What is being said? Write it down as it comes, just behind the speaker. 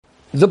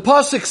The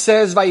pasuk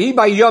says, "Vayi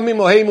bayamim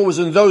ohemu," was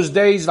in those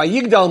days.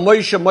 Vayigdal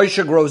Moshe,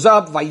 Moshe grows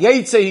up.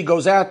 Vayetze, he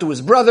goes out to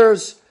his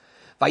brothers.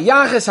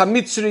 Vayaches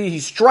haMitzri, he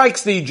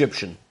strikes the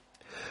Egyptian.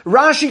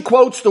 Rashi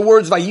quotes the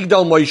words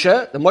Vayigdal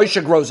Moshe, the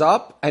Moshe grows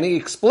up, and he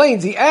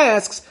explains, he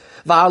asks,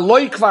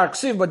 Va'aloi kvar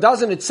ksiv, but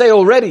doesn't it say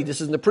already,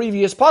 this is in the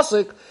previous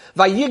pasuk,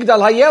 Vayigdal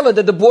hayeled,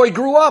 that the boy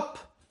grew up?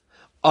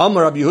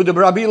 Amar Rabbi Yehuda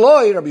Rabbi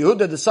Eloi, Rabbi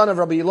Yehuda, the son of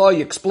Rabbi Eloi,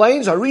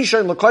 explains, Harisha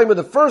and L'koima,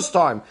 the first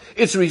time,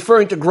 it's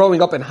referring to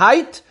growing up in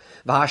height.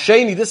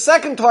 V'hasheni, the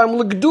second time,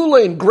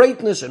 L'gdula, in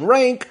greatness and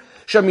rank.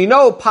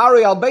 Shemino,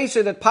 Pari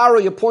al-Beisei, that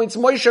Pari appoints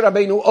Moshe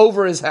Rabbeinu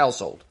over his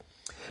household.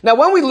 Now,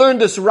 when we learn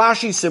this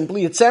Rashi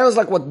simply, it sounds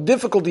like what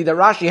difficulty that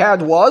Rashi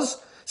had was,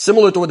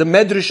 similar to what the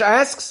Medrash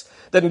asks,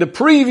 that in the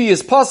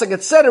previous pasuk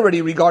it said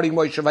already regarding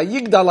Moshe,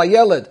 Vayigdal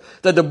hayeled,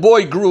 that the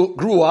boy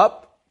grew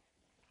up.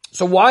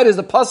 So why does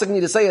the pasuk need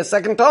to say a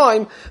second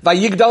time,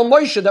 Vayigdal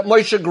Moshe, that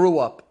Moshe grew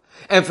up?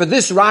 And for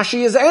this,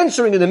 Rashi is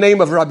answering in the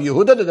name of Rabbi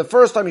Yehuda, that the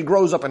first time he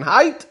grows up in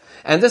height,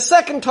 and the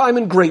second time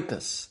in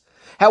greatness.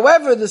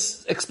 However,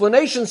 this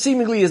explanation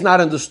seemingly is not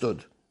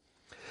understood.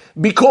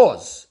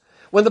 Because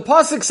when the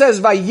pasuk says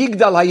Vayigdal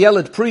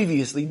hayeled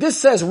previously, this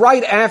says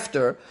right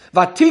after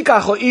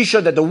Vatikach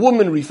ha'isha, that the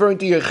woman referring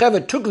to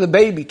Yocheved took the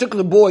baby, took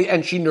the boy,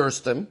 and she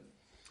nursed him.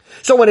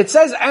 So when it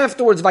says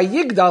afterwards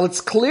Vayigdal,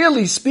 it's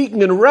clearly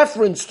speaking in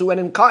reference to and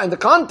in the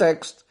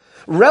context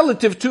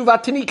relative to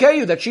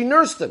Vatinikeyu, that she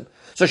nursed him.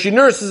 So she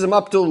nurses him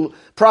up to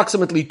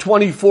approximately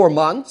 24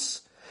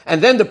 months.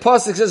 And then the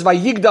pasuk says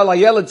Vayigdal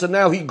hayeled, so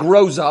now he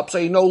grows up, so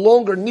he no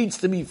longer needs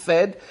to be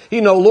fed,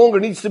 he no longer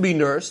needs to be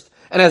nursed.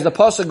 And as the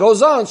pasuk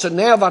goes on, so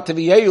now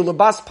Vativiyeyu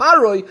lebas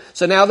Paroi,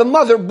 so now the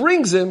mother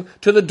brings him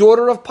to the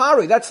daughter of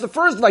Paroi. That's the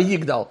first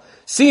Vayigdal.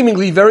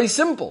 Seemingly very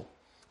simple.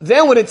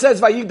 Then when it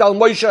says Vayigdal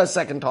Moshe a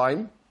second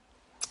time,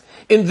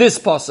 in this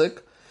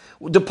pasuk,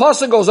 the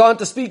pasuk goes on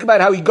to speak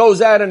about how he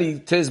goes out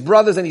and to his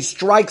brothers and he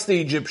strikes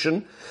the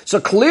Egyptian. So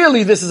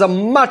clearly this is a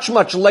much,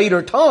 much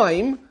later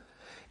time,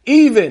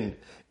 even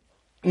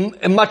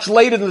much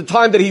later than the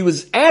time that he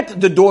was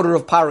at the daughter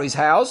of Paroi's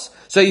house.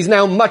 So he's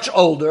now much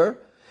older.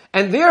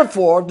 And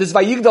therefore, this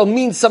Vayigdal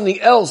means something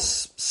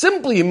else.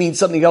 Simply it means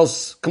something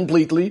else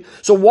completely.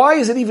 So why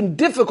is it even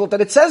difficult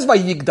that it says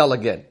Vayigdal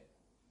again?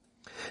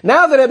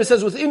 Now the Rebbe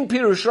says within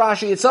Pirush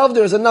Rashi itself,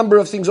 there's a number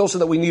of things also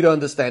that we need to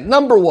understand.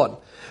 Number one,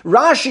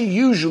 Rashi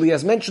usually,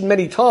 as mentioned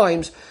many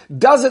times,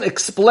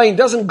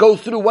 doesn't go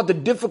through what the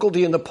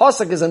difficulty in the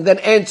pasuk is and then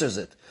answers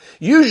it.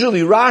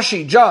 Usually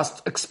Rashi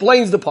just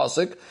explains the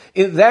pasuk,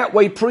 in that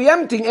way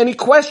preempting any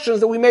questions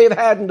that we may have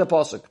had in the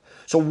pasuk.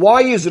 So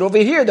why is it over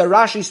here that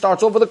Rashi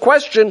starts over the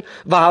question,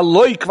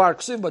 V'haloi kvar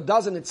ksiv, but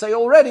doesn't it say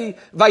already,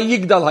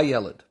 Vayigdal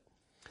hayeled?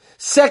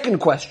 Second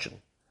question.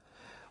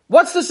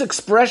 What's this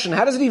expression?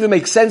 How does it even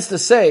make sense to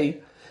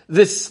say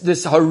this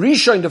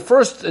Harisha in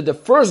the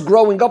first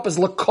growing up as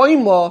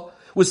L'koima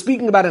was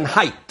speaking about in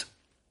height?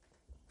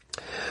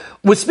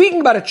 We're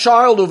speaking about a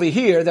child over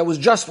here that was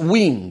just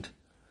weaned,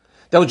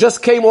 that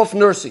just came off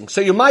nursing.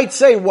 So you might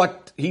say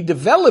what he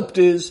developed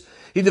is,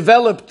 he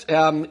developed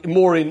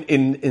more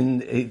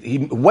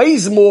he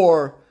weighs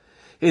more,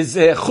 his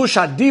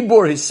chush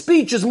hadibur, his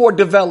speech is more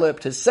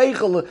developed, his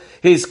seichel,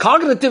 his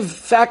cognitive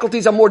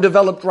faculties are more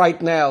developed right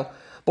now.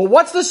 But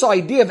what's this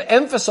idea of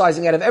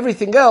emphasizing out of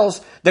everything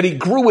else that he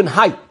grew in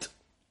height?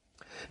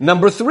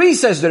 Number three,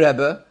 says the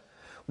Rebbe,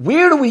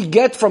 where do we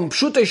get from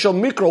Pshutei Shel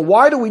Mikra?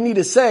 Why do we need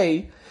to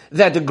say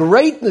that the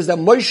greatness that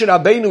Moshe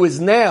Rabbeinu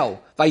is now,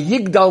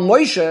 Vayigdal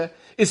Moshe,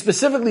 is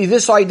specifically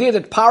this idea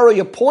that Paroi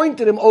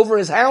appointed him over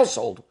his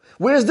household?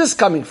 Where is this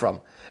coming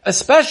from?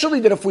 Especially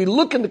that if we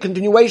look in the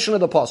continuation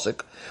of the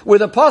pasuk, where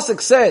the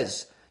pasuk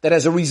says that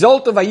as a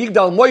result of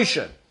Vayigdal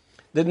Moshe,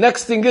 the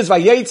next thing is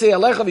Vayetze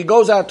Alechav, he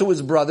goes out to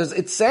his brothers.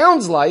 It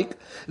sounds like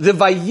the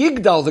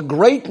Vayigdal, the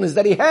greatness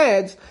that he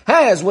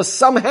was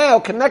somehow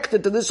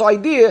connected to this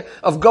idea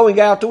of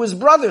going out to his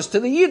brothers, to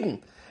the Yidden.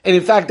 And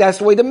in fact, that's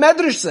the way the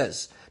Medrash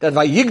says, that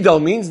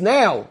Vayigdal means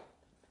now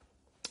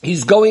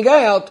he's going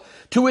out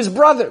to his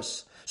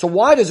brothers. So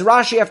why does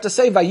Rashi have to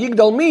say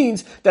Vayigdal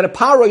means that a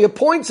Paroi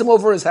appoints him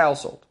over his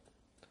household?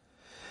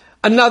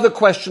 Another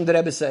question that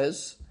Rebbe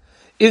says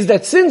is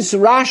that since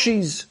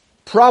Rashi's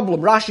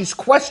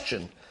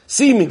question,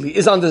 seemingly,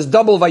 is on this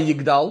double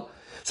Vayigdal,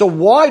 so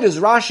why does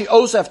Rashi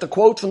also have to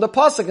quote from the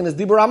pasuk in his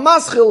Dibur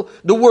HaMaschil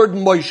the word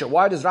Moshe?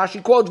 Why does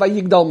Rashi quote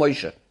Vayigdal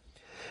Moshe?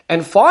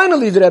 And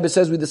finally, the Rebbe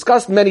says, we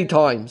discussed many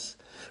times,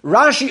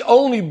 Rashi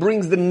only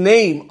brings the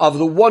name of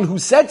the one who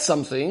said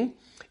something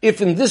if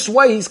in this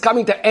way he's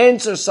coming to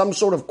answer some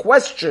sort of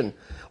question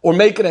or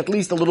make it at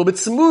least a little bit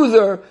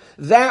smoother,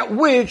 that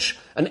which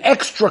an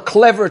extra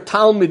clever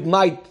Talmud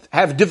might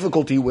have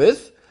difficulty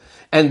with.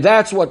 And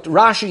that's what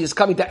Rashi is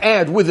coming to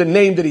add with the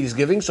name that he's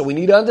giving. So we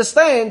need to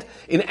understand,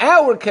 in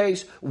our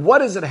case,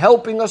 what is it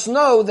helping us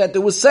know that it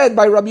was said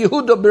by Rabbi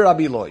Yehuda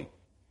Rabbi Eloi.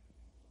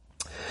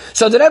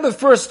 So the Rebbe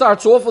first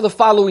starts off with the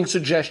following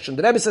suggestion.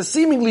 The Rebbe says,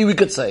 seemingly we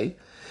could say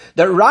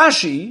that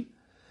Rashi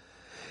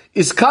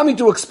is coming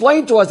to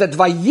explain to us that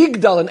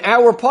Vayigdal in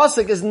our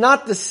pasuk is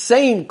not the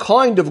same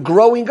kind of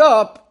growing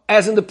up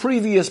as in the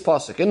previous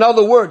pasuk. In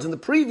other words, in the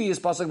previous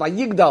pasuk,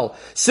 Vayigdal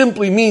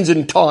simply means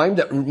in time,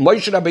 that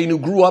Moshe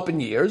Rabbeinu grew up in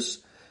years,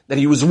 that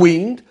he was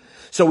weaned.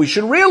 So we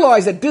should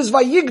realize that this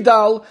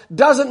Vayigdal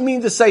doesn't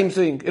mean the same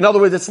thing. In other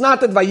words, it's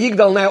not that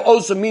Vayigdal now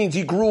also means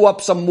he grew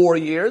up some more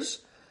years.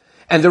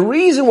 And the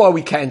reason why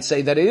we can't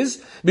say that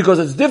is because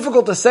it's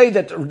difficult to say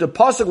that the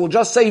pasuk will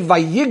just say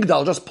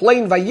Vayigdal, just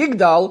plain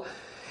Vayigdal,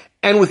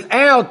 and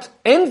without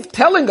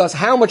telling us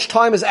how much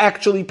time has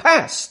actually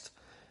passed.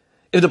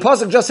 If the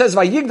pasuk just says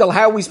Vayigdal,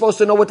 how are we supposed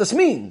to know what this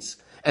means?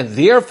 And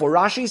therefore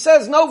Rashi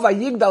says, no,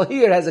 Vayigdal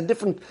here has a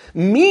different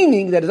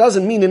meaning, that it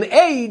doesn't mean in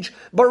age,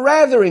 but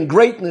rather in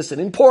greatness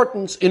and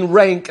importance, in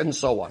rank and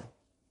so on.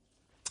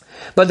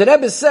 But the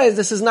Rebbe says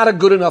this is not a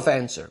good enough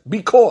answer,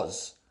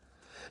 because,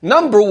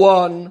 number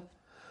one,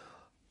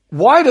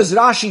 why does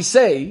Rashi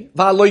say,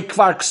 V'aloi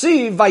kvar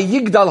ksiv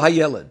Vayigdal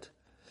hayeled?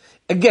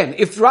 Again,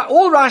 if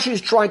all Rashi is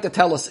trying to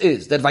tell us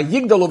is that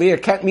Vayigdal over here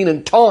can't mean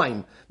in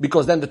time,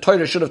 because then the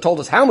Torah should have told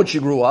us how much he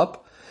grew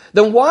up,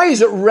 then why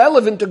is it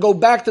relevant to go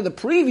back to the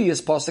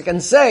previous pasuk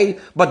and say,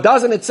 but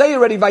doesn't it say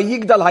already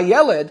Vayigdal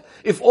hayeled,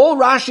 if all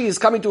Rashi is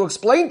coming to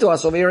explain to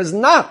us over here is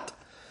not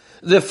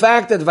the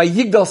fact that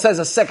Vayigdal says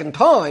a second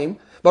time,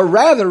 but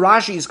rather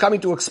Rashi is coming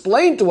to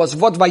explain to us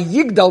what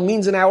Vayigdal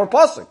means in our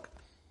pasuk.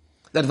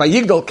 That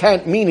Vayigdal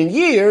can't mean in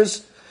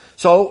years,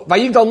 so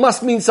Vayigdal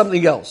must mean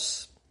something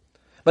else.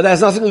 But that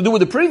has nothing to do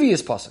with the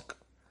previous pasuk.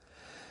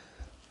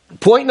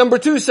 Point number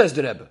two, says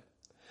the Rebbe.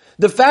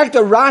 The fact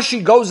that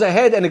Rashi goes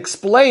ahead and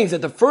explains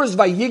that the first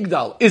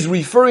Vayigdal is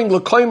referring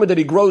L'koima, that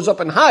he grows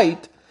up in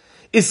height,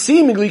 is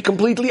seemingly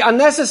completely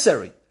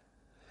unnecessary.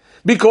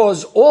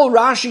 Because all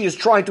Rashi is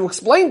trying to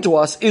explain to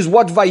us is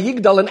what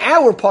Vayigdal in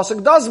our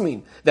pasuk does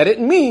mean. That it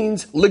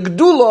means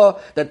L'gdula,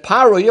 that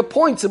Paroi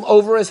appoints him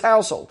over his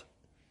household.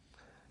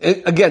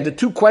 Again, the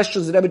two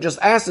questions that Rebbe just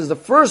asked is, the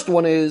first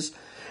one is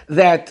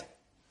that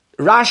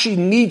Rashi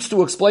needs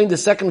to explain the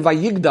second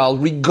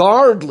Vayigdal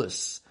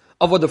regardless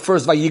of what the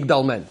first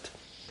Vayigdal meant.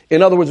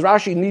 In other words,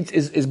 Rashi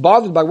is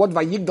bothered by what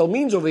Vayigdal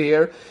means over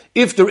here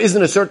if there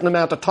isn't a certain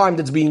amount of time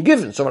that's being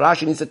given. So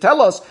Rashi needs to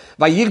tell us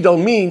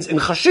Vayigdal means in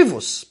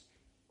Chashivus.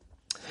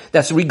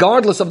 That's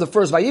regardless of the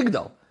first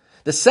Vayigdal.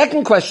 The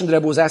second question that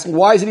Rebbe was asking,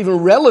 why is it even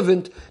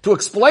relevant to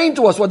explain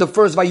to us what the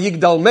first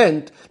Vayigdal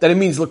meant, that it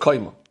means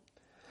L'koima?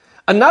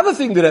 Another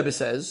thing the Rebbe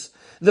says,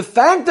 the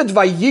fact that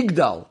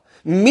Vayigdal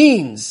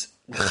means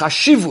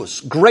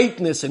Chashivus,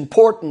 greatness,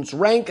 importance,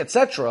 rank,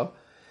 etc.,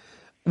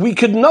 we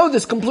could know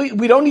this completely.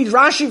 We don't need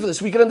Rashi for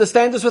this. We can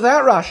understand this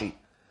without Rashi.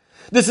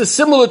 This is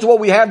similar to what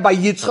we have by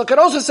Yitzchak. It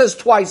also says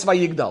twice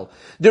Vayigdal.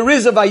 There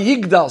is a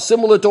Vayigdal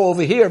similar to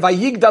over here.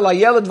 Vayigdal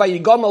hayeled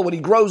Vayigomal, when he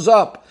grows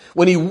up,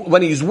 when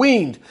he's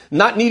weaned,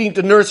 not needing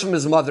to nurse from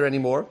his mother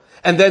anymore.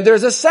 And then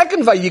there's a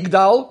second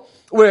Vayigdal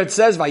where it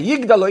says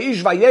Vayigdal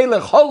ish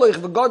vayelech holech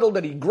v'gadol,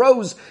 that he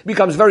grows,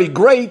 becomes very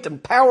great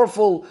and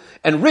powerful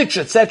and rich,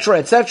 etc.,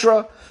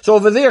 etc. So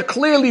over there,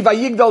 clearly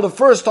Vayigdal the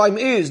first time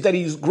is that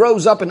he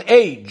grows up in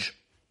age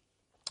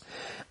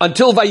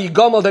until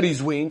Vayigomal, that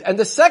he's weaned. And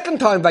the second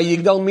time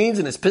Vayigdal means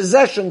in his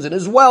possessions, in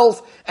his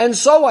wealth, and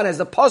so on. As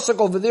the pasuk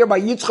over there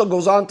by Yitzchak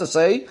goes on to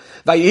say,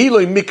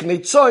 Vayihiloi miknei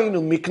tzoin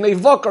u'miknei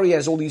vokar, he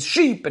has all these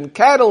sheep and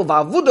cattle,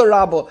 va'avuda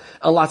rabo,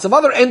 and lots of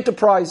other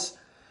enterprise.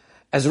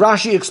 As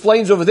Rashi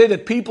explains over there,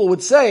 that people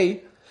would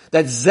say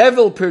that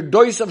Zevel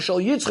Pirdoisav Shal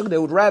Yitzchak, they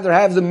would rather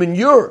have the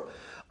manure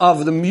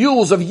of the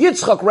mules of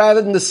Yitzchak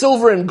rather than the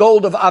silver and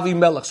gold of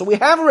Avimelech. So we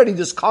have already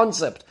this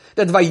concept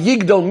that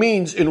Vayigdal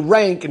means in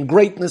rank and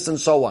greatness and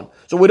so on.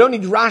 So we don't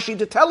need Rashi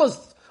to tell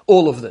us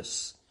all of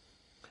this.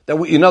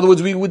 In other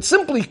words, we would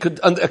simply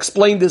could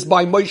explain this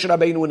by Moshe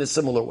Rabbeinu in a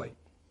similar way.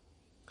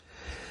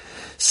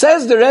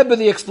 Says the Rebbe,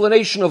 the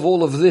explanation of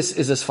all of this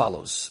is as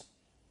follows.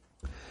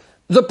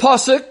 The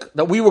pasuk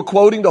that we were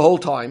quoting the whole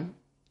time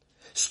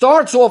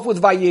starts off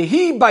with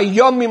Vayehi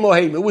Bayomim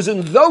Oheim. It was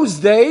in those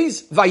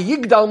days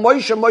Vayigdal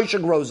Moshe.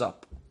 Moshe grows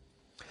up.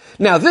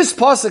 Now this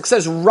pasuk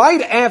says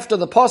right after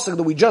the pasuk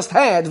that we just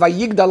had,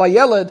 Vayigdal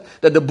hayeled,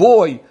 that the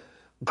boy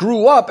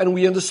grew up, and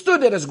we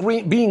understood it as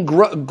being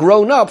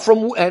grown up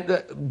from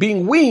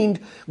being weaned,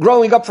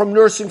 growing up from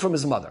nursing from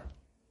his mother.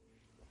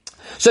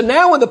 So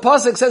now when the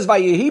pasuk says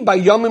Vayehi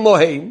Bayomim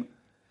Oheim,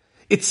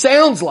 it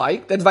sounds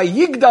like that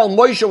Vayigdal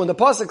Moshe, when the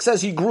pasuk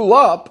says he grew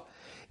up,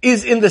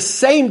 is in the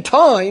same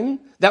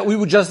time that we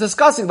were just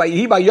discussing.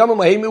 Vayehi Bayomim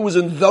Oheim, it was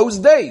in those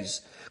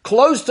days,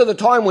 close to the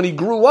time when he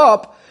grew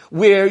up,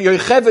 where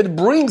Yocheved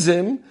brings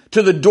him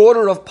to the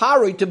daughter of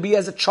Paroi to be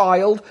as a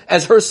child,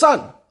 as her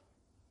son.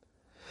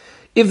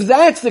 If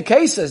that's the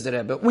case, says the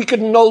Rebbe, we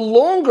could no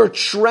longer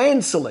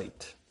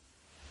translate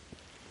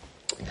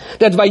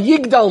that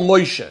Vayigdal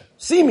Moshe,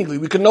 seemingly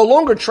we could no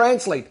longer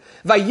translate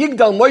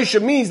Vayigdal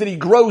Moshe means that he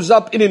grows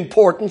up in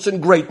importance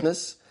and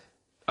greatness.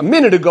 A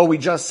minute ago we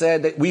just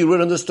said that we would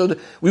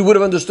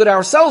have understood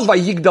ourselves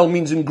Vayigdal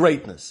means in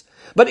greatness.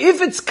 But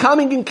if it's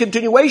coming in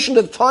continuation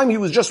to the time he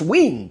was just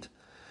weaned,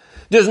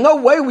 there's no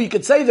way we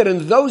could say that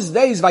in those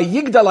days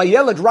Vayigdal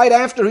hayeled, right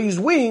after he's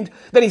weaned,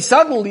 that he's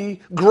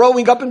suddenly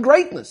growing up in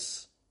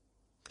greatness.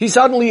 He's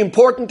suddenly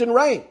important in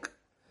rank.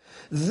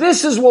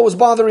 This is what was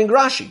bothering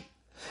Rashi.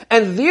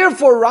 And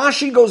therefore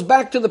Rashi goes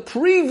back to the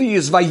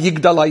previous Vayigdal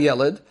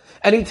HaYeled,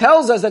 and he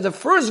tells us that the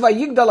first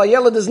Vayigdal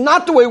HaYeled is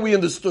not the way we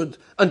understood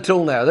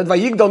until now. That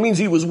Vayigdal means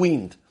he was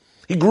weaned.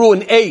 He grew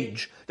in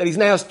age, that he's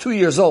now 2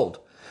 years old.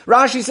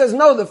 Rashi says,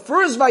 no, the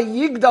first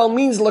Vayigdal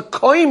means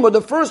Lakoima.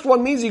 The first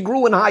one means he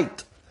grew in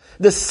height.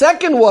 The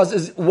second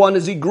one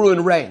is he grew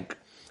in rank.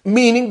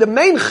 Meaning the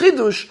main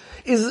Chidush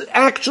is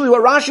actually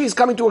what Rashi is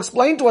coming to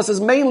explain to us is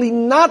mainly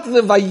not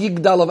the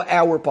Vayigdal of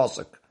our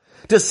Pasuk.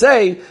 To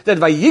say that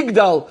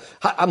Vayigdal,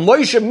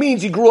 Moshe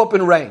means he grew up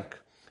in rank.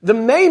 The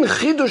main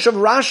Chidush of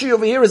Rashi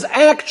over here is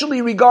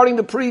actually regarding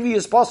the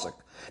previous Pasuk.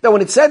 That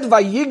when it said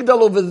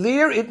Vayigdal over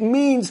there, it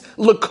means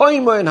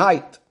Lakoima in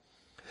height.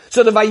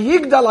 So the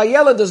Vayigdal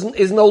HaYeled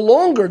is no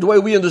longer the way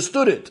we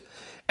understood it,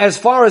 as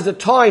far as the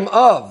time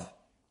of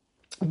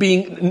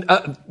being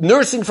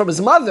nursing from his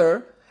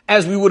mother,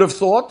 as we would have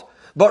thought,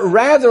 but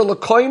rather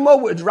Lakoima,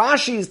 what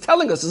Rashi is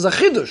telling us is a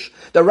Chidush.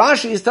 The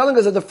Rashi is telling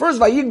us that the first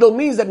Vayigdal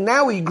means that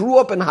now he grew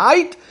up in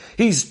height,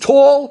 he's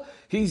tall,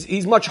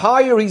 he's much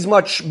higher, he's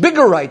much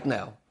bigger right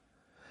now.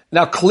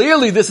 Now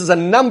clearly this is a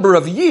number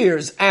of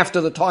years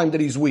after the time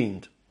that he's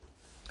weaned.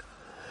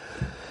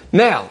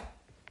 Now,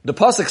 the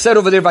Pasuk said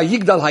over there,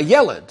 Vayigdal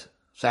HaYeled.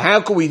 So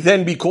how can we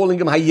then be calling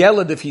him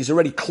HaYeled if he's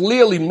already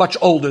clearly much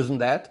older than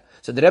that?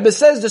 So the Rebbe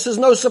says this is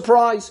no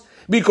surprise,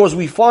 because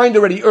we find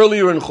already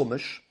earlier in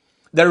Chumash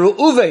that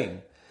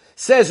Reuven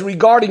says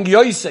regarding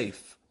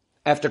Yosef,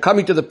 after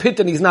coming to the pit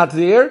and he's not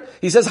there,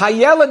 he says,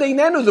 HaYeled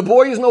einenu, the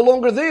boy is no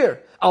longer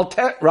there.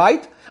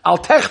 Right? Al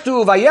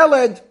techtu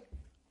vayeled.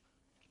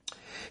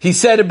 He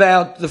said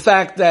about the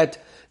fact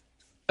that,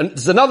 and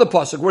there's another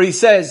pasuk where he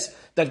says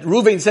that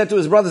Reuven said to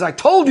his brothers, I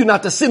told you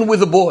not to sin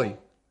with the boy.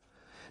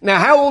 Now,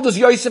 how old was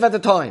Yosef at the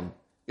time?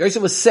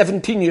 Yosef was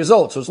 17 years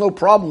old, so it's no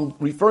problem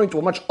referring to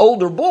a much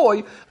older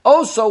boy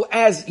also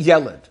as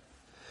Yeled.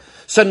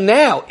 So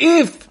now,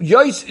 if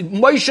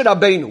Moshe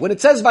Rabbeinu, when it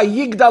says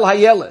Vayigdal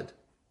HaYeled,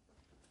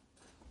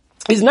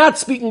 he's not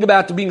speaking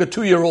about being a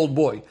 2-year-old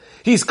boy.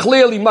 He's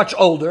clearly much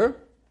older.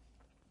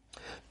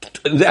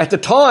 At the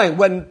time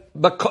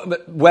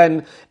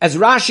when, as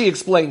Rashi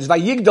explains,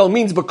 Vayigdal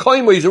means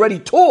B'koimo, he's already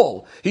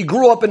tall. He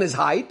grew up in his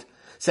height.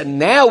 So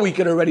now we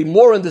can already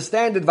more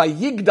understand that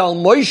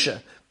Vayigdal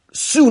Moshe,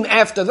 soon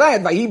after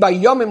that, Vayi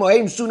Bayomim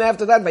Oheim, soon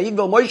after that,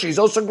 Vayigdal Moshe, he's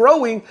also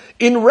growing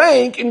in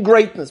rank, in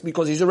greatness,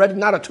 because he's already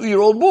not a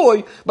 2-year-old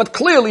boy, but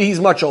clearly he's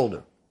much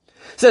older.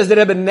 Says the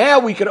Rebbe, now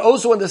we can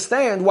also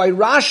understand why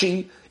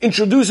Rashi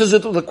introduces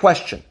it to the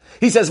question.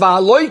 He says,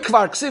 Va'aloi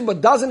kvar ksiv, but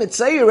doesn't it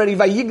say already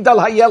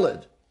Vayigdal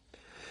HaYeled?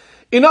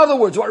 In other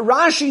words, what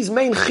Rashi's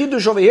main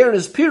chidush over here in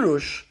his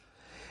pirush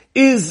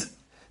is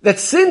that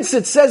since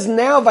it says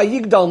now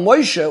Vayigdal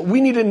Moshe, we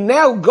need to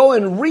now go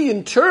and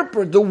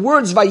reinterpret the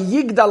words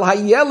Vayigdal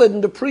HaYeled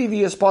in the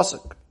previous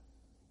pasuk.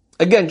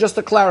 Again, just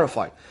to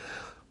clarify.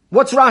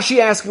 What's Rashi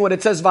asking when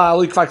it says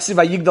Va'aloi kvar ksiv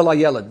Vayigdal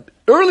HaYeled?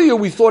 Earlier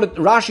we thought that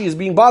Rashi is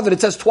being bothered,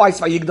 it says twice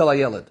Vayigdal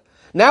HaYeled.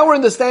 Now we're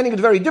understanding it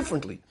very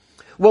differently.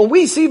 When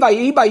we see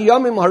Vayi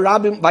Bayomim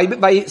Oheim,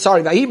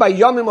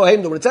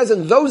 when it says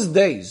in those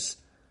days,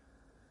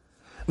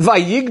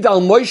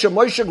 Vayigdal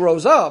Moshe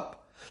grows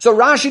up, so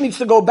Rashi needs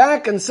to go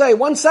back and say,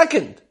 1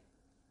 second.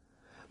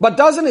 But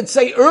doesn't it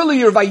say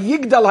earlier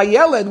Vayigdal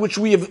HaYeled, which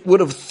we would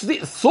have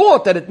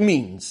thought that it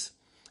means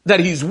that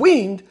he's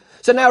weaned?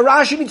 So now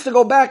Rashi needs to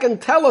go back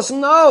and tell us,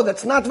 no,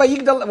 that's not what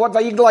Vayigdal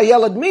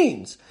HaYeled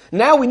means.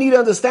 Now we need to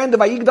understand the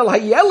Vayigdal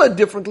HaYeled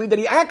differently, that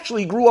he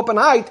actually grew up in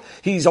height.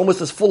 He's almost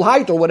his full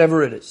height or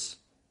whatever it is.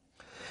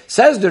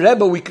 Says the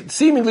Rebbe, we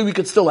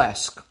could still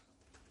ask.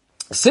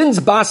 Since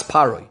Bas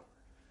Paroi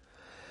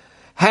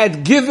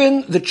had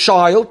given the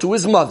child to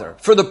his mother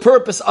for the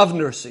purpose of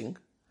nursing,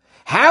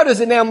 how does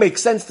it now make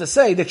sense to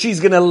say that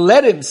she's going to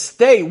let him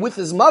stay with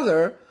his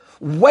mother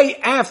way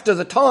after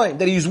the time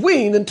that he's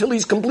weaned until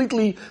he's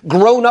completely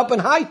grown up in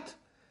height?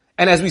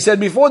 And as we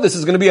said before, this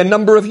is going to be a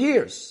number of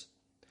years.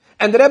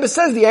 And the Rebbe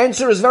says the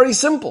answer is very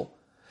simple.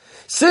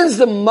 Since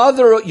the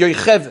mother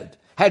Yocheved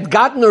had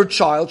gotten her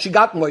child, she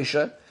got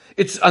Moshe,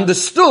 it's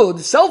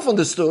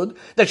self-understood,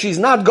 that she's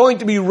not going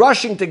to be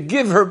rushing to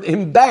give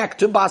him back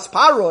to Bas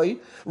Paroi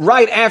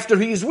right after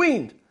he's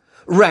weaned.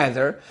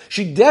 Rather,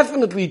 she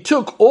definitely made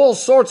all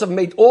sorts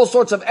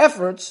of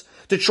efforts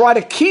to try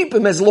to keep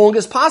him as long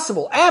as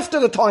possible after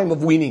the time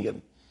of weaning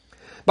him.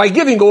 By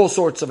giving all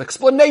sorts of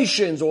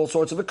explanations, all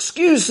sorts of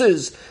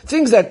excuses,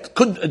 things that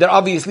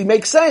obviously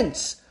make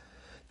sense,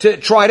 to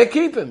try to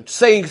keep him,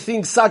 saying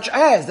things such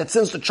as that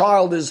since the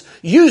child is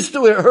used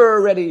to her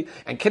already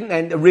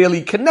and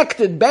really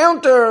connected,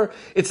 bound to her,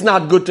 it's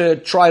not good to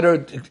try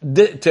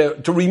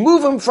to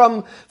remove him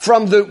from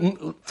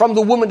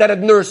the woman that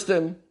had nursed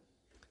him,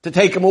 to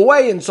take him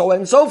away, and so on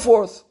and so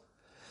forth.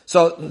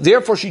 So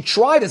therefore, she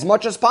tried as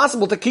much as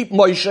possible to keep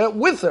Moshe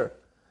with her.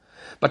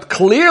 But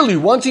clearly,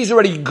 once he's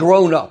already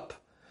grown up,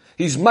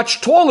 he's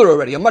much taller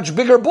already, a much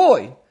bigger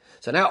boy.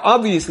 So now,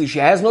 obviously, she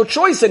has no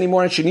choice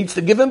anymore, and she needs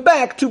to give him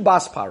back to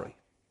Bas Paroi.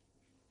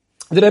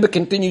 The Rebbe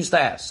continues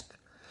to ask.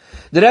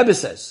 The Rebbe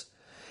says,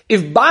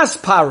 if Bas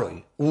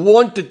Paroi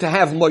wanted to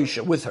have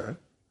Moshe with her,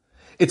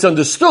 it's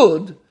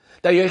understood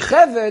that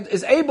Yocheved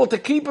is able to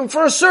keep him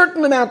for a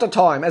certain amount of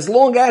time, as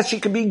long as she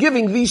can be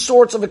giving these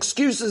sorts of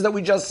excuses that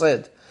we just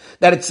said.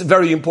 That it's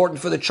very important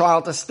for the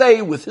child to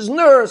stay with his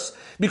nurse,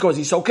 because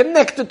he's so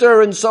connected to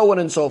her, and so on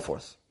and so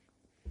forth.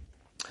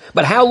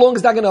 But how long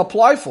is that going to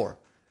apply for?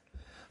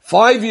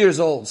 5 years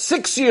old,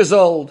 6 years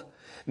old,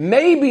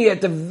 maybe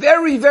at the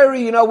very,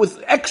 very,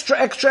 with extra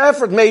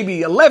effort,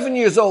 maybe 11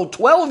 years old,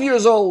 12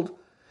 years old.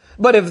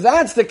 But if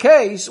that's the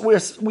case,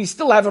 we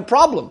still have a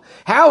problem.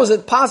 How is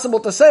it possible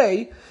to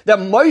say that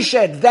Moshe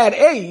at that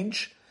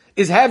age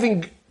is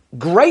having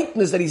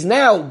greatness, that he's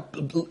now,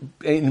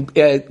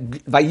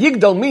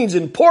 Vayigdal means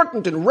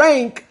important in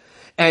rank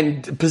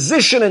and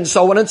position and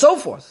so on and so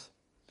forth.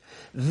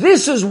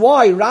 This is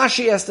why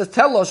Rashi has to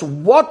tell us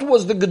what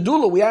was the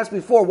Gedula. We asked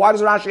before, why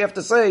does Rashi have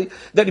to say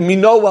that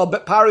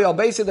Pari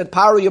al-Basi, that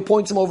Pari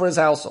appoints him over his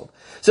household?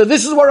 So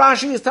this is what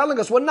Rashi is telling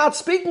us. We're not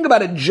speaking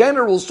about a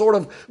general sort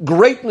of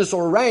greatness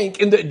or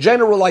rank in the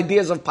general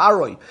ideas of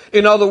Pari.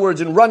 In other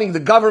words, in running the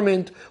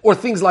government or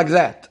things like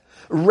that.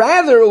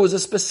 Rather, it was a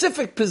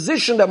specific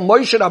position that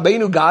Moshe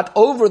Rabbeinu got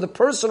over the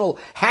personal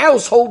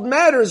household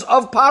matters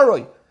of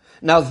Pari.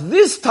 Now,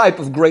 this type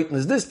of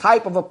greatness, this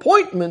type of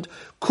appointment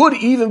could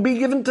even be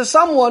given to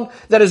someone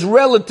that is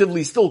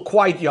relatively still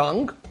quite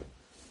young,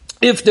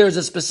 if there's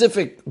a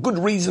specific good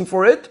reason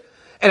for it,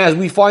 and as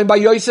we find by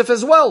Yosef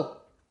as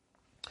well.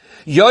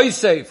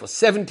 Yosef was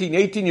 17,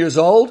 18 years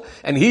old,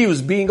 and he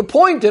was being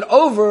appointed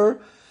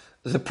over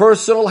the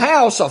personal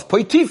house of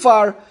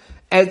Potiphar,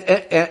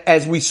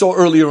 as we saw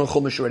earlier in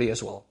Chumash already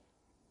as well.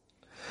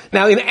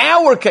 Now, in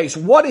our case,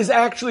 what is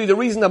actually the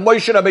reason that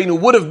Moshe Rabbeinu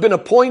would have been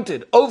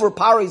appointed over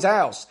Pari's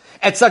house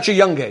at such a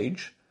young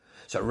age?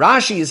 So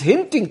Rashi is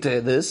hinting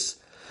to this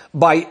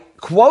by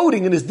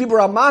quoting in his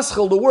Dibur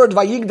HaMaschil the word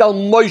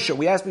Vayigdal Moshe.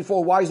 We asked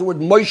before, why is the word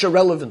Moshe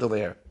relevant over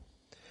here?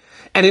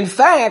 And in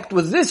fact,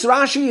 with this,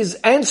 Rashi is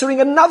answering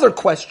another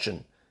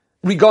question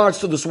regards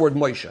to this word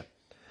Moshe.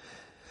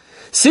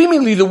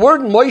 Seemingly, the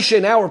word Moshe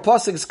in our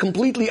pasuk is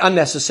completely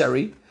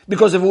unnecessary,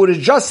 because if it would have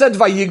just said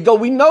Vayigdal,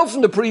 we know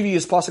from the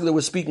previous pasuk that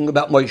we're speaking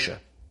about Moshe.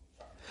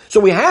 So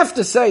we have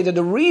to say that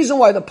the reason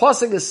why the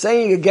pasuk is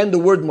saying again the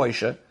word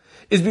Moshe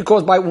is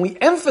because when we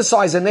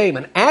emphasize a name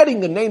and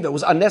adding a name that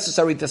was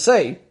unnecessary to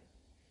say,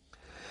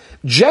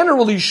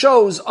 generally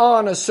shows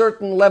on a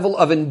certain level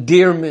of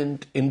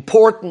endearment,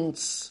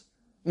 importance,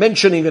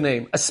 mentioning a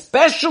name,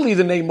 especially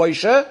the name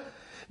Moshe,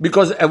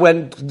 because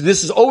when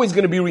this is always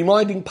going to be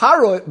reminding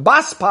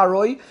Bas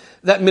Paroi,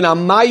 that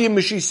Minamayim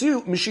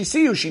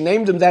Mishisiyu, she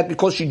named him that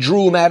because she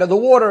drew him out of the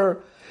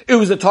water. It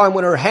was a time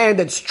when her hand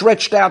had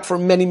stretched out for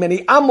many, many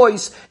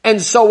Amois,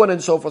 and so on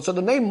and so forth. So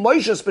the name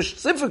Moshe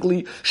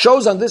specifically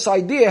shows on this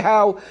idea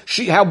how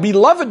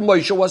beloved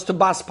Moshe was to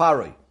Bas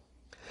Paroi.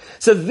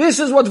 So this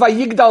is what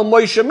Vayigdal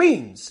Moshe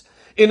means.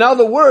 In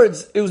other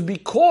words, it was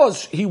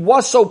because he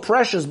was so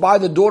precious by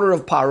the daughter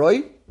of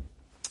Paroi,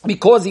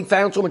 because he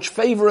found so much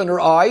favor in her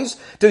eyes,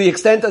 to the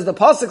extent as the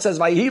pasuk says,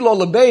 Vayihilo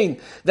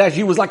lebein, that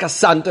he was like a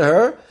son to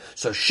her.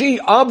 So she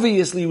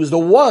obviously was the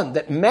one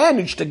that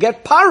managed to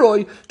get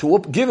Paroi to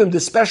give him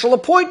this special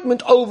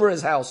appointment over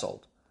his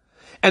household.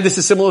 And this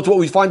is similar to what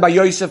we find by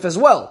Yosef as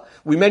well.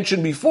 We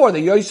mentioned before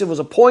that Yosef was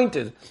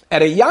appointed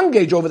at a young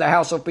age over the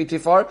house of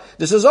Potiphar.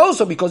 This is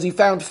also because he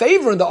found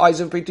favor in the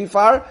eyes of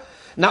Potiphar,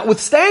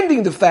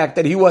 notwithstanding the fact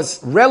that he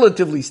was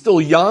relatively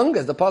still young,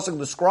 as the pasuk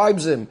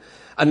describes him,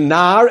 a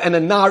nar and a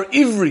nar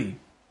ivri,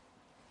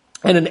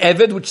 and an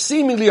eved, which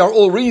seemingly are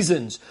all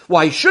reasons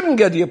why he shouldn't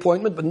get the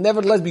appointment, but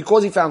nevertheless,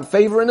 because he found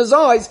favor in his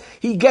eyes,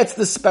 he gets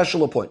this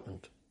special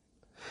appointment.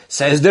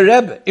 Says the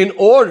Rebbe, in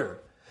order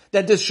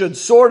that this should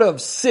sort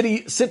of sit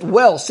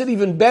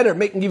even better,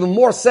 making even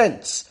more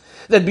sense,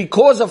 that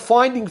because of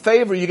finding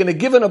favor, you're going to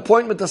give an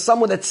appointment to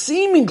someone that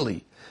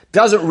seemingly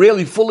doesn't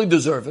really fully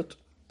deserve it,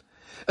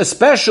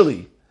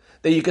 especially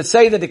that you could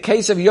say that the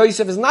case of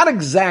Yosef is not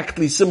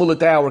exactly similar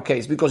to our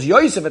case, because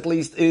Yosef at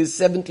least is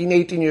 17,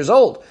 18 years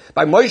old.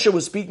 By Moshe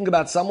was speaking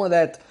about someone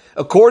that,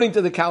 according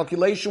to the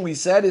calculation we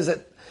said, is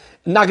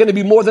not going to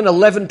be more than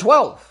 11,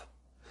 12.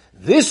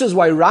 This is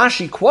why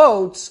Rashi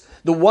quotes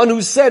the one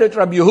who said it,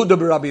 Rabbi Yehuda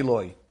b'Rabbi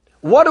Loi.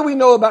 What do we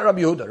know about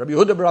Rabbi Yehuda? Rabbi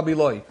Yehuda b'Rabbi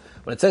Loi.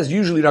 When it says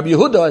usually Rabbi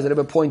Yehuda, as the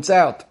Rebbe points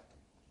out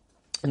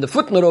in the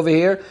footnote over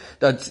here,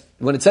 that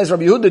when it says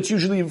Rabbi Yehuda, it's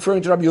usually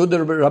referring to Rabbi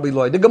Yehuda b'Rabbi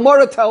Loi. The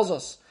Gemara tells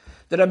us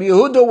that Rabbi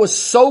Yehuda was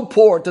so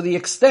poor to the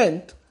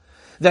extent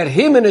that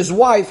him and his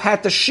wife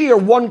had to share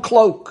one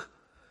cloak.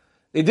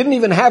 They didn't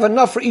even have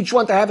enough for each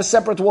one to have a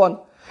separate one.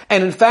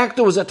 And in fact,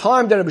 there was a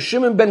time that Rabbi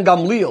Shimon ben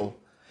Gamliel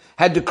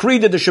had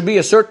decreed that there should be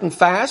a certain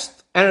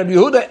fast, and Rabbi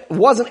Yehuda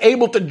wasn't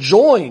able to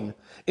join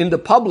in the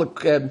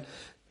public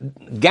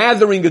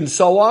gathering and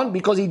so on,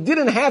 because he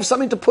didn't have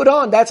something to put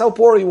on. That's how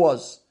poor he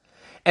was.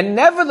 And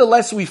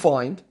nevertheless, we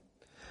find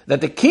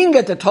that the king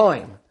at the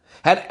time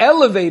had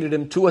elevated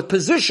him to a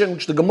position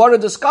which the Gemara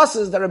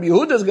discusses that Rabbi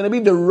Yehuda is going to be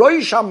the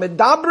Rosh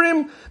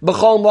HaMedabrim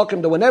B'chol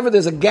Mokim, that whenever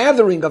there's a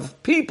gathering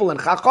of people and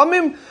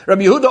Chachamim,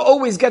 Rabbi Yehuda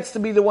always gets to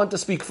be the one to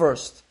speak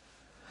first.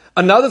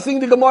 Another thing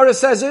the Gemara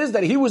says is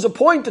that he was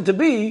appointed to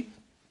be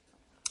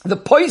the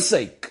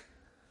Poisek,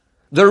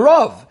 the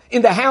Rav,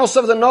 in the house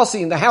of the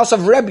Nasi, in the house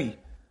of Rebbe.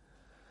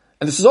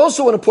 And this is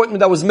also an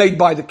appointment that was made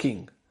by the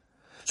king.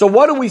 So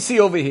what do we see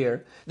over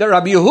here? That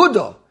Rabbi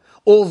Yehuda,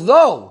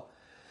 although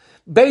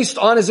based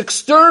on his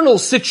external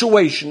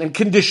situation and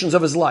conditions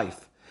of his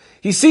life,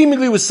 he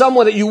seemingly was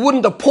someone that you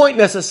wouldn't appoint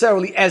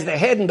necessarily as the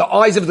head in the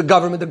eyes of the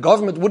government. The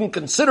government wouldn't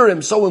consider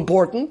him so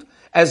important.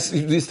 As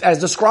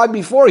described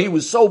before, he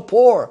was so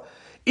poor,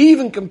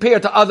 even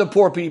compared to other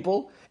poor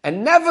people.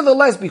 And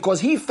nevertheless,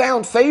 because he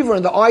found favor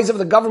in the eyes of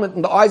the government,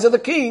 in the eyes of the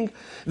king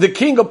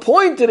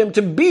appointed him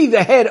to be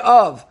the head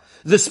of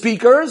the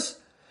speakers,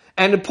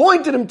 and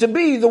appointed him to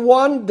be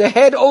the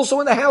head also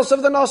in the house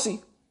of the Nasi,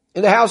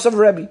 in the house of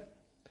Rebbe.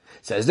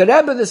 Says the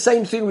Rebbe, the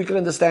same thing we can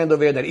understand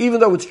over here, that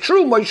even though it's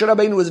true Moshe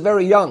Rabbeinu was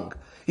very young,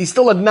 he's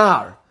still a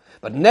nar,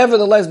 but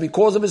nevertheless,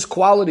 because of his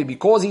quality,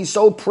 because he's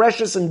so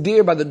precious and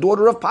dear by the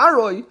daughter of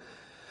Paroi,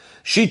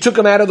 she took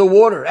him out of the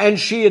water, and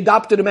she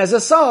adopted him as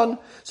a son,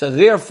 so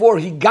therefore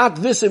he got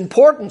this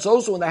importance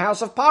also in the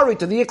house of Paroi,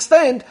 to the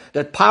extent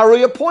that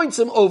Paroi appoints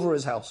him over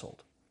his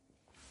household.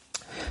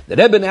 The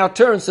Rebbe now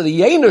turns to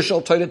the Yener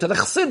Shel Torah, to the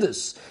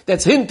Chassidus,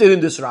 that's hinted in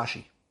this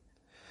Rashi.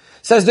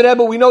 Says the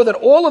Rebbe, we know that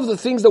all of the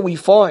things that we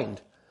find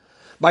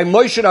by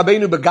Moshe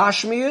Rabbeinu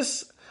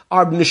Begashmius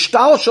are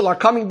nishtalshel, are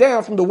coming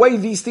down from the way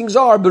these things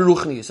are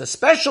beruchnius,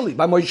 especially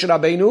by Moshe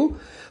Rabbeinu,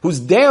 who's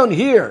down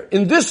here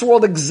in this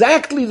world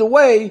exactly the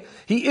way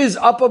he is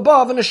up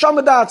above in the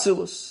Neshama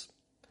Datzilus.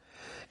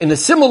 In a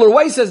similar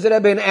way, says the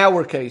Rebbe, in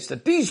our case,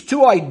 that these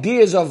two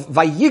ideas of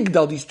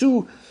Vayigdal, these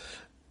two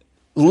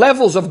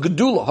levels of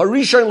Gedula,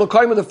 Harisha and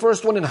Lokayim, the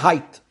first one in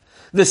height,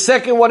 the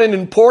second one in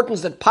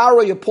importance, that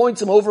Paroi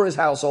appoints him over his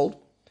household,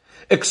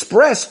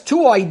 express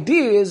two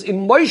ideas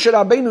in Moshe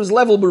Rabbeinu's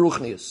level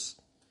Beruchnius.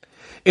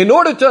 In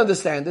order to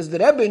understand this, the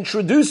Rebbe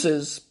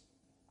introduces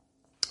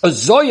a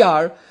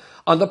Zoyar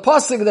on the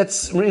pasuk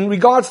that's in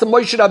regards to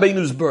Moshe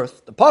Rabbeinu's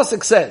birth. The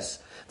pasuk says,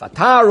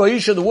 "Vatar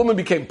Roisha," the woman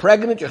became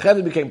pregnant.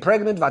 Yocheved became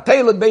pregnant.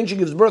 Vateilat ben, she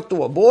gives birth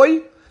to a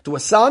boy, to a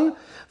son.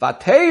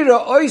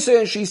 Vateira Oisa,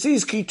 and she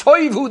sees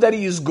Kitoivu, that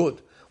he is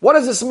good. What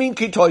does this mean,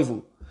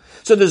 Kitoivu?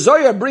 So the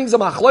Zohar brings a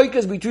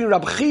machloikas between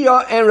Rab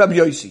Chia and Rab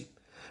Yosi.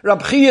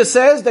 Rab Chia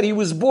says that he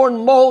was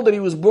born mold, that he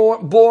was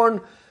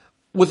born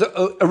with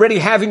already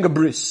having a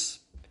bris.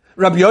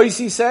 Rab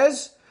Yosi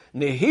says,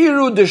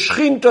 Nehiru de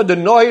Shchinta de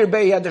Noir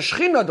Bey, had the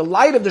Shchina, the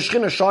light of the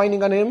Shchina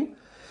shining on him.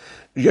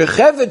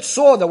 Yocheved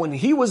saw that when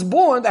he was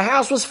born, the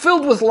house was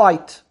filled with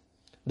light.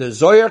 The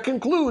Zohar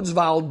concludes,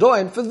 Valdo,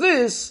 and for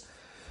this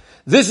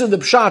is the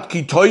Pshat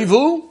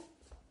Kitoivu,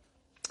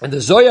 and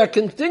the Zohar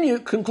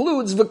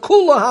concludes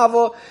V'kula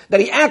Hava, that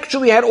he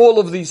actually had all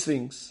of these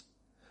things.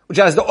 Which,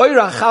 as the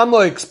Oira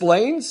Chama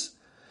explains,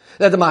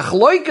 that the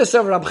Machloikas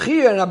of Rab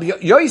Chia and Rab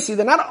Yosi,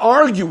 they're not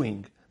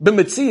arguing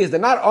b'metzias, they're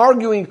not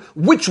arguing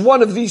which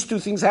one of these two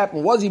things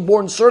happened. Was he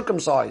born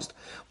circumcised?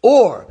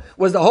 Or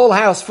was the whole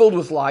house filled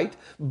with light?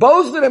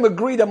 Both of them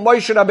agree that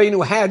Moshe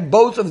Rabbeinu had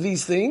both of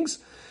these things,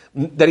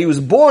 that he was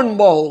born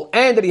mole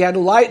and that he had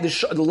light,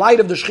 the light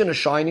of the Shechina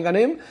shining on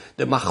him.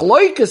 The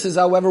machloikas is,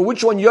 however,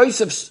 which one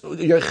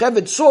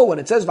Yocheved saw when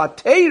it says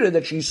Vateira,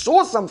 that she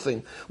saw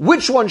something.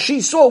 Which one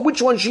she saw,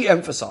 which one she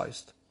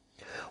emphasized.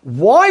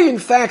 Why, in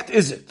fact,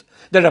 is it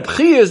that Rab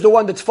Chia is the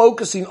one that's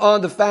focusing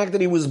on the fact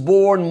that he was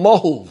born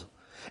mold,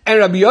 and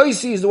Rabbi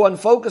Yosi is the one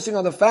focusing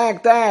on the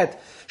fact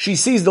that she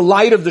sees the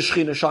light of the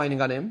Shechina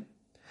shining on him?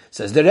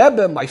 Says the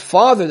Rebbe, my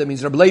father, that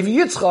means Rabbi Levi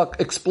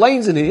Yitzchak,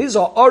 explains in his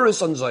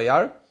Aris on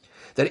Zoyar,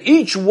 that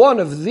each one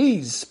of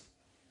these,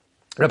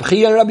 Rab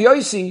Chia and Rabbi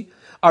Yosi,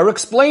 are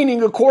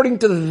explaining according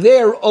to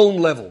their own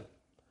level.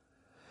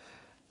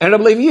 And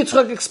Rabbi Levi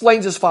Yitzchak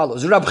explains as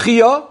follows. Rab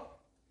Chia,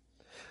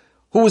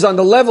 who was on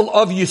the level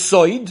of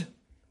Yisoid,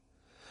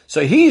 so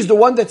he's the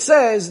one that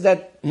says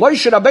that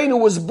Moshe Rabbeinu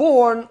was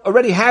born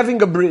already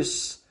having a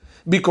bris,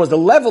 because the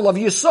level of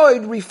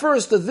Yisoid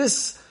refers to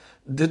this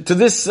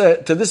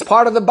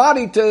part of the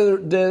body, to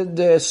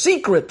the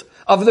secret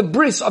of the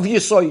bris of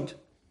Yisoid.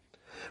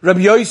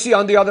 Rabbi Yosi,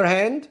 on the other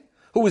hand,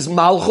 who is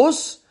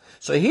Malchus,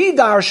 so he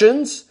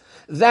darshans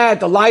that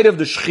the light of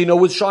the Shechina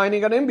was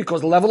shining on him,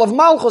 because the level of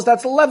Malchus,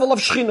 that's the level of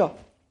Shechina.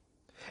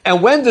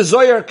 And when the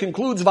Zohar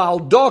concludes,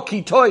 V'aldo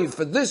Kitoiv,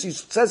 for this he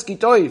says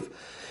Kitoiv,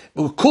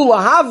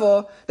 Kula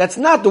Hava, that's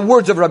not the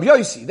words of Rabbi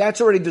Yosi.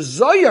 That's already the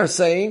Zohar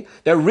saying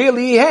that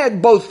really he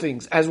had both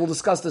things, as we'll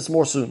discuss this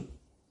more soon.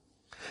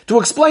 To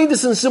explain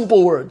this in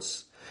simple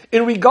words,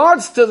 in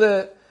regards to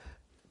the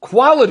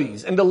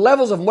qualities and the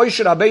levels of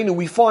Moshe Rabbeinu,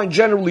 we find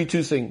generally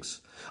two things.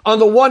 On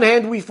the one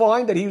hand, we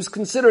find that he was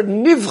considered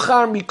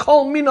Nivchar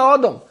Mikol Min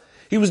Adam.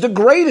 He was the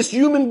greatest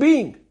human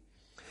being.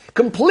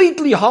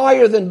 Completely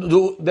higher than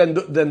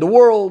the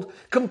world,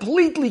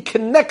 completely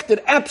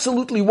connected,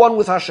 absolutely one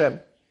with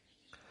Hashem.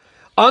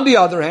 On the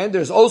other hand,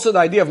 there's also the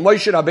idea of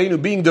Moshe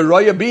Rabbeinu being the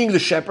Roya, being the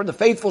shepherd, the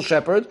faithful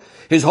shepherd.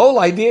 His whole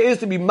idea is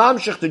to be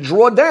mamshech, to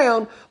draw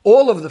down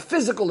all of the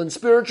physical and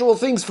spiritual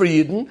things for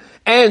Yidden,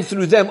 and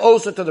through them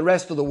also to the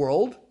rest of the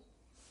world.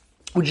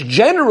 which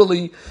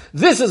generally,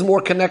 this is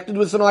more connected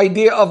with an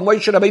idea of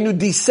Moshe Rabbeinu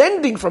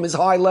descending from his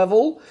high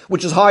level,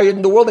 which is higher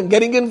than the world, and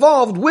getting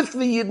involved with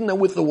the Yidden and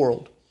with the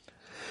world.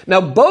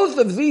 Now, both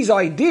of these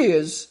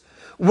ideas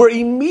were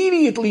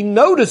immediately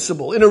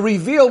noticeable in a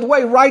revealed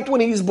way right when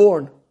he's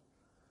born.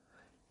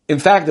 In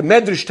fact, the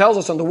Medrash tells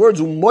us on the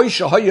words,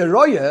 Moshe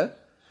Hayaroya,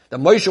 that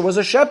Moshe was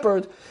a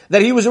shepherd,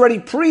 that he was already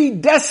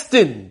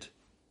predestined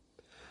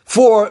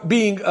for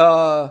being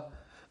a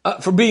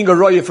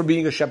roya, for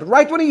being a shepherd.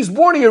 Right when he was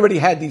born, he already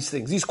had these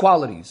things, these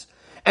qualities.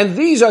 And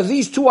these are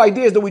these two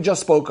ideas that we just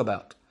spoke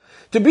about.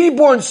 To be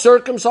born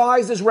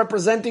circumcised is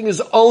representing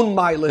his own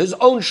maila, his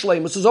own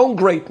shleimus, his own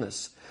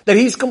greatness, that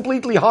he's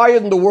completely higher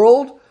than the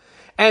world.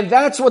 And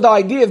that's what the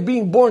idea of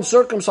being born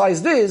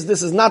circumcised is.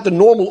 This is not the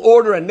normal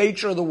order and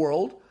nature of the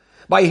world.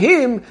 By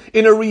him,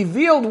 in a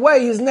revealed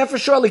way, his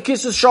nefesh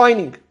elikis is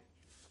shining.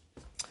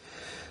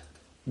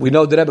 We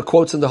know the Rebbe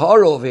quotes in the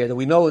Ha'ara over here that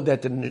we know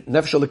that the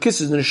nefesh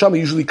elikis, the neshama,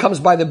 usually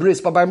comes by the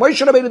bris. But by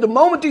Moshe Rabbeinu, the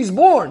moment he's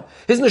born,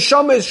 his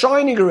neshama is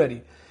shining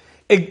already.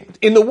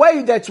 In the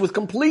way that's with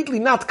completely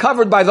not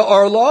covered by the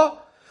Arla,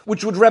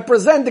 which would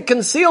represent the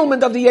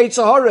concealment of the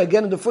Yetzer Hara.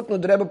 Again, in the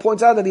footnote, the Rebbe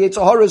points out that the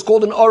Yetzer Hara is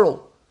called an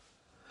Arl.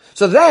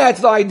 So that's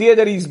the idea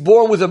that he's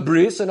born with a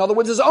bris. In other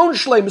words, his own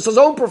shleimus, his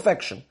own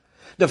perfection.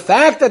 The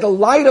fact that the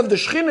light of the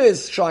Shekhinah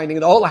is shining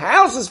and the whole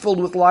house is filled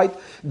with light,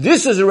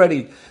 this is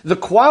already the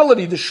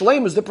quality, the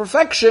shleimus, the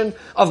perfection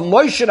of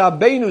Moshe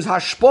Rabbeinu's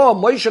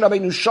hashpah, Moshe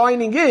Rabbeinu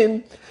shining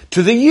in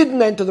to the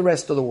Yidden and to the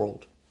rest of the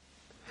world.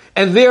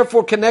 And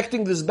therefore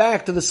connecting this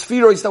back to the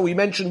spheroids that we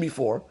mentioned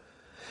before,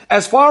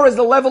 as far as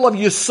the level of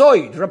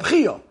Yesoid, Reb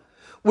Chia,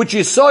 which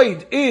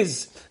Yesoid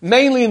is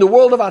mainly in the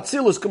world of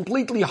Atzilus,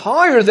 completely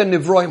higher than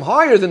Nivroim,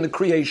 higher than the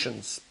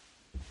creations.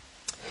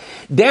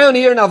 Down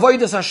here in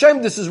Avodas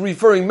Hashem, this is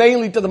referring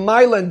mainly to the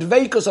Maila and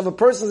Dveikus of a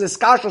person's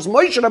Eskashos,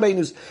 Moshe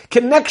Rabbeinu's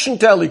connection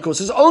to Elikus,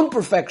 his own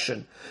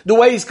perfection, the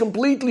way he's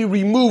completely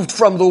removed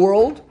from the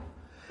world.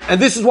 And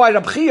this is why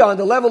Reb Chia, on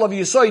the level of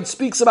Yesoid,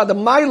 speaks about the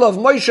Maila of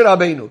Moshe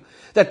Rabbeinu.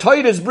 That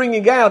Torah is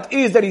bringing out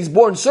is that he's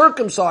born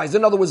circumcised.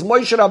 In other words,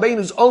 Moshe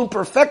Rabbeinu's own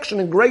perfection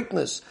and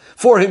greatness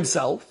for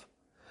himself.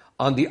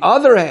 On the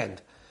other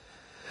hand,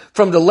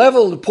 from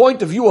the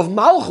point of view of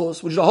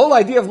Malchus, which the whole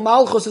idea of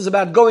Malchus is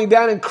about going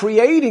down and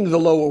creating the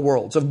lower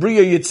worlds, of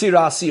Bria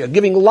Yitzira Asiya,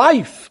 giving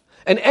life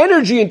and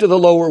energy into the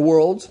lower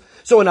worlds.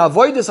 So in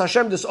Avodas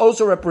Hashem, this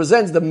also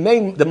represents the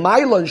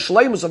Maila and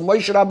Shleimus of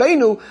Moshe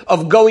Rabbeinu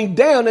of going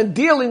down and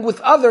dealing with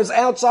others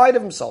outside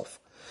of himself.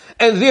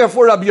 And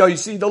therefore, Rabbi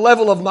Yossi, the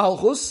level of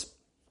Malchus,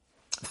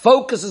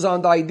 focuses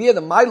on the idea,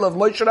 the Maila of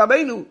Moshe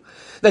Rabbeinu,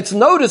 that's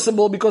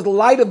noticeable because the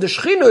light of the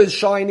Shekhinah is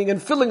shining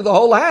and filling the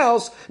whole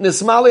house.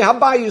 Nismali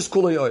habayis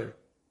kulayoyer.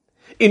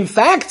 In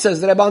fact, says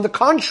the Rebbe, on the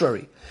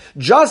contrary,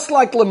 just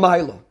like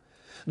Lemaila,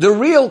 the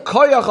real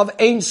koyach of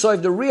Ein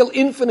Sof, the real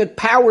infinite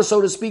power, so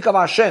to speak, of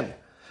Hashem,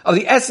 of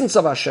the essence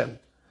of Hashem,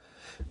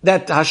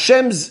 that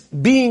Hashem's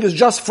being is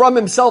just from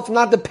himself,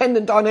 not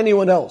dependent on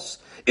anyone else,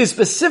 is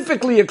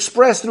specifically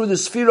expressed through the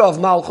sphere of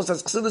Malchus,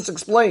 as Chassidus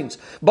explains,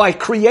 by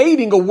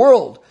creating a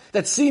world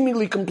that's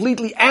seemingly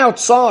completely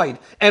outside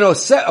and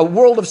a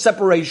world of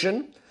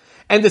separation.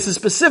 And this is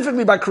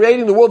specifically by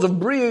creating the worlds of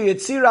Bria,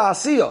 Yetzira,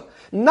 Asiya,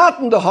 not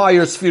in the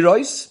higher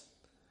spheroids.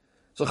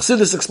 So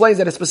Chassidus explains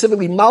that it's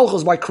specifically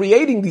Malchus by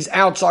creating these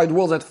outside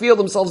worlds that feel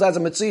themselves as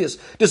a Metzias.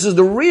 This is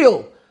the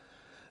real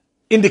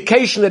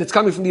indication that it's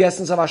coming from the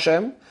essence of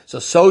Hashem.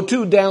 So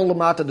too down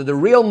Lamata, that the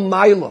real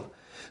Maila,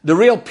 the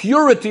real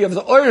purity of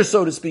the oil,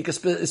 so to speak, is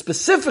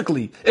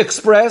specifically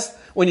expressed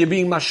when you're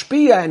being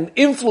mashpia and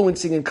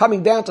influencing and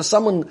coming down to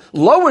someone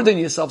lower than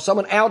yourself,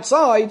 someone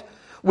outside,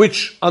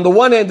 which on the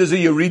one hand is a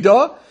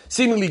yerida,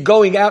 seemingly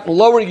going out and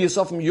lowering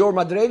yourself from your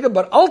madrega,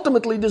 but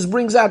ultimately this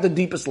brings out the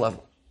deepest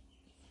level.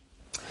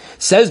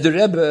 Says the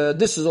Rebbe,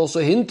 this is also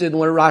hinted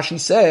when Rashi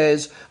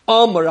says,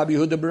 Amar Rabbi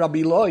Yehuda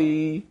Rabbi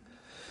Loi,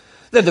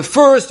 that the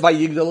first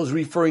Vayigdal is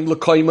referring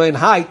L'koima in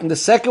height, and the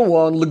second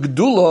one,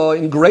 L'gdula,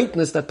 in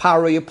greatness, that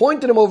Paroi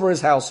appointed him over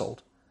his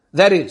household.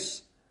 That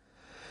is,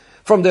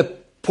 from the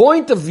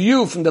point of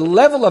view, from the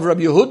level of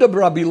Rabbi Yehuda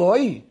Rabbi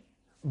Loi,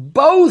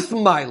 both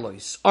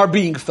Milos are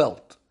being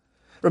felt.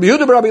 Rabbi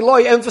Yehuda Rabbi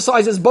Loi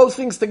emphasizes both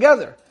things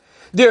together.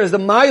 There is the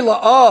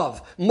Maila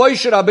of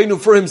Moshe Rabbeinu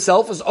for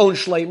himself, his own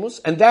shleimus,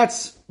 and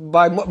that's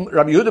by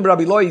Rabbi Yehuda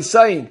Rabbi Loi is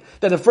saying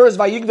that the first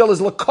Vayigdal is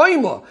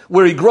L'koima,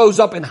 where he grows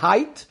up in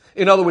height.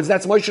 In other words,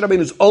 that's Moshe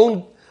Rabbeinu's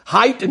own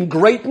height and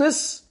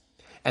greatness.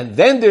 And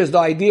then there's the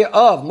idea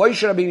of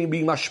Moshe Rabbeinu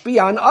being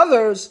mashpia on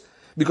others,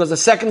 because the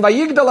second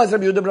Vayigdal, as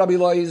Rabbi Yehuda Rabbi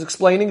Loi is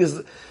explaining,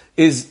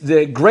 is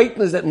the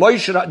greatness that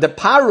the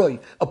Paroi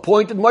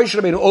appointed Moshe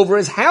Rabbeinu over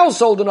his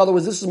household. In other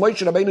words, this is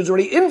Moshe Rabbeinu's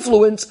already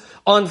influence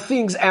on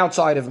things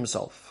outside of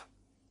himself.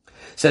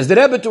 Says the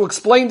Rebbe to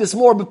explain this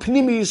more,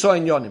 b'pnimi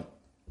yisoin yonim.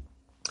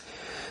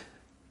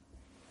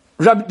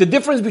 The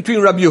difference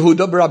between Rabbi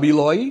Yehuda Rabbi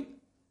Loi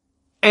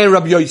and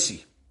Rabbi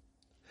Yossi.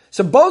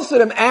 So both of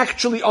them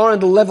actually are on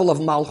the level of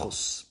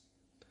Malchus.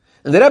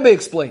 And the Rebbe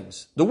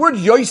explains, the word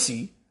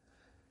Yossi,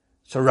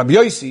 so Rabbi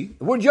Yossi,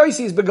 the word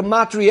Yossi is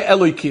Begematria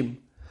Elokim.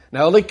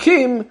 Now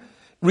Elokim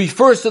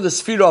refers to the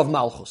Sphira of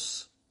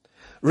Malchus.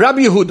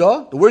 Rabbi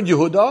Yehuda, the word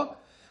Yehuda,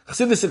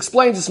 Chassidus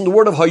explains this from the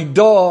word of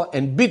Haidah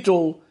and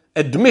Bitul,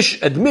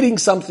 admitting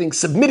something,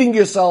 submitting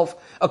yourself,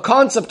 a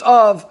concept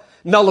of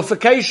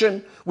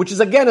nullification, which is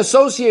again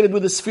associated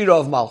with the Sphira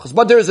of Malchus.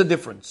 But there is a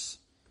difference.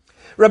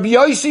 Rabbi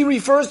Yossi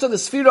refers to the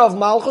Sphira of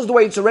Malchus the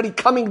way it's already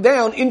coming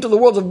down into the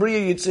worlds of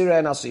Bria, Yitzira,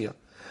 and Asiyah.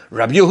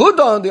 Rabbi Yehuda,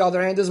 on the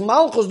other hand, is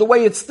Malchus the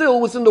way it's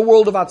still within the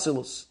world of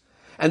Atzilus.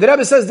 And the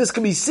Rebbe says this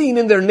can be seen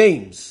in their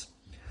names.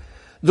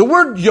 The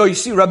word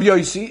Yossi, Rabbi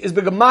Yossi, is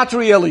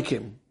Begamatri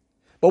Elikim.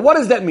 But what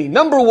does that mean?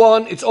 Number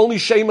one, it's only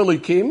Shem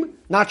Elikim,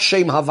 not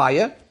Shem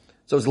Havaya.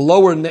 So it's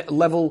lower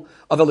level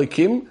of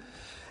Elikim.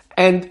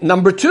 And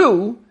number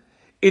two,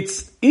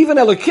 it's even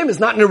Elikim is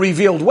not in a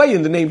revealed way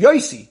in the name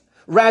Yossi.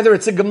 Rather,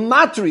 it's a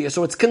gematria,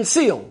 so it's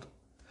concealed.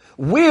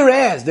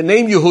 Whereas the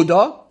name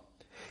Yehuda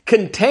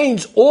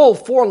contains all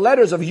four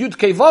letters of Yud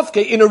Kei Vav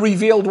Kei in a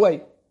revealed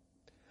way.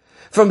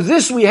 From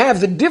this we have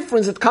the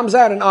difference that comes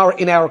out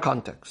in our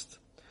context.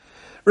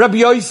 Rabbi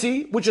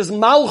Yossi, which is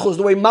Malchus,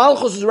 the way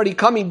Malchus is already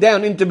coming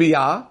down into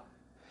Biyah,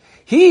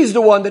 he's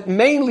the one that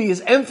mainly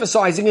is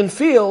emphasizing and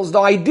feels the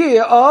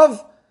idea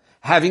of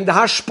having the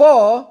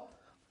hashpah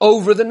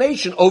over the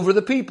nation, over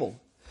the people.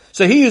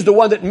 So he is the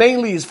one that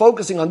mainly is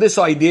focusing on this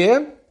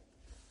idea,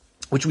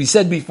 which we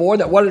said before,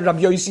 that what did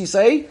Rabbi Yossi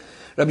say?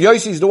 Rabbi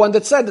Yossi is the one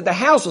that said that the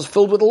house was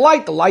filled with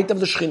light, the light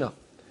of the Shekhinah.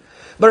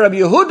 But Rabbi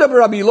Yehuda and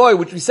Rabbi Eloi,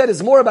 which we said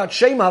is more about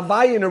Shem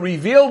Havaya in a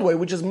revealed way,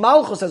 which is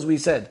Malchus, as we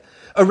said,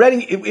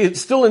 already it's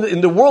still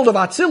in the world of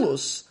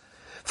Atzilus.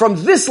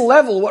 From this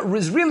level, what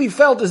is really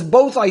felt is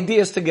both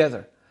ideas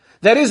together.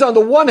 That is, on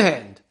the one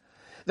hand,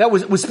 that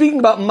we're speaking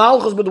about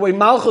Malchus, but the way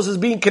Malchus is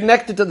being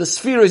connected to the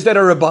spheres that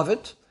are above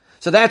it.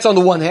 So that's on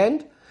the one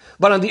hand.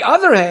 But on the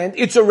other hand,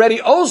 it's already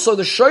also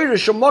the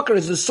Shoyrish Shemakar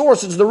is the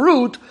source, it's the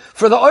root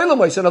for the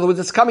Olamais. In other words,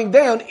 it's coming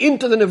down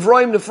into the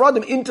Nevroim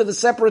Nefradim, into the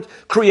separate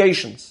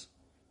creations.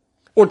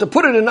 Or to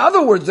put it in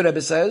other words, the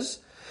Rebbe says,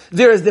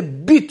 there is the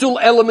Bitul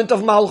element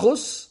of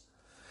Malchus,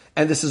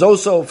 and this is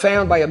also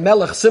found by a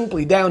Melech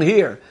simply down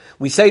here.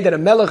 We say that a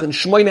Melech in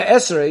Shmoina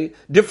Esrei,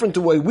 different to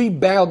the way we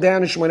bow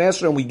down in Shmoina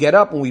Esrei and we get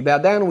up, and we bow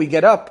down and we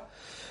get up.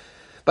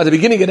 By the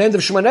beginning and end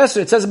of Shemona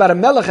Esrei, it says about a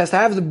Melech has to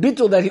have the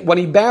bittul that when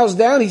he bows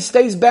down, he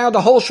stays bowed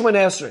the whole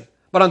Shemona Esrei.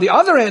 But on the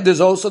other hand,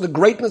 there's also the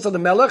greatness of the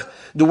Melech,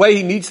 the way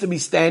he needs to be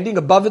standing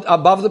above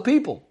the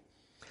people.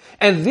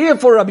 And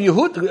therefore, Rabbi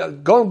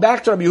Yehuda, going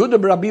back to Rabbi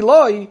Yehuda, Rabbi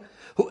Eloi,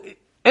 who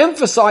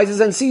emphasizes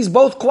and sees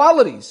both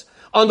qualities.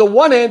 On the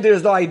one hand,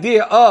 there's the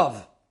idea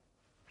of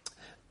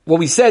what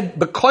we said,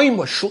 his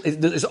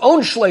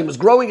own shleim is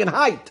growing in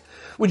height,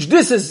 which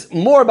this is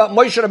more about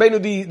Moshe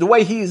Rabbeinu, the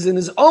way he is in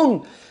his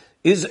own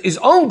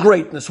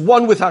greatness,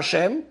 one with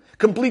Hashem,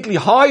 completely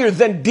higher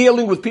than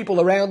dealing with people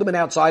around him and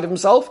outside of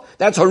himself.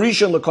 That's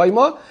Harisha and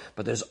L'Koima.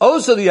 But there's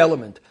also the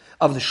element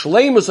of the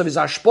shleimus of his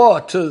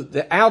ashpah to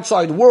the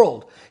outside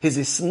world. His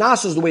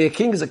isnasus, the way a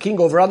king is a king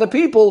over other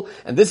people.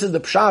 And this is the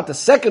pshat, the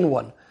second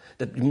one,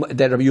 that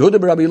Rabbi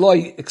Yehuda Rabbi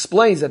Eloi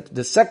explains that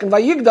the second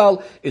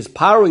Vayigdal is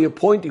Paro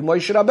appointing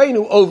Moshe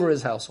Rabbeinu over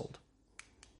his household.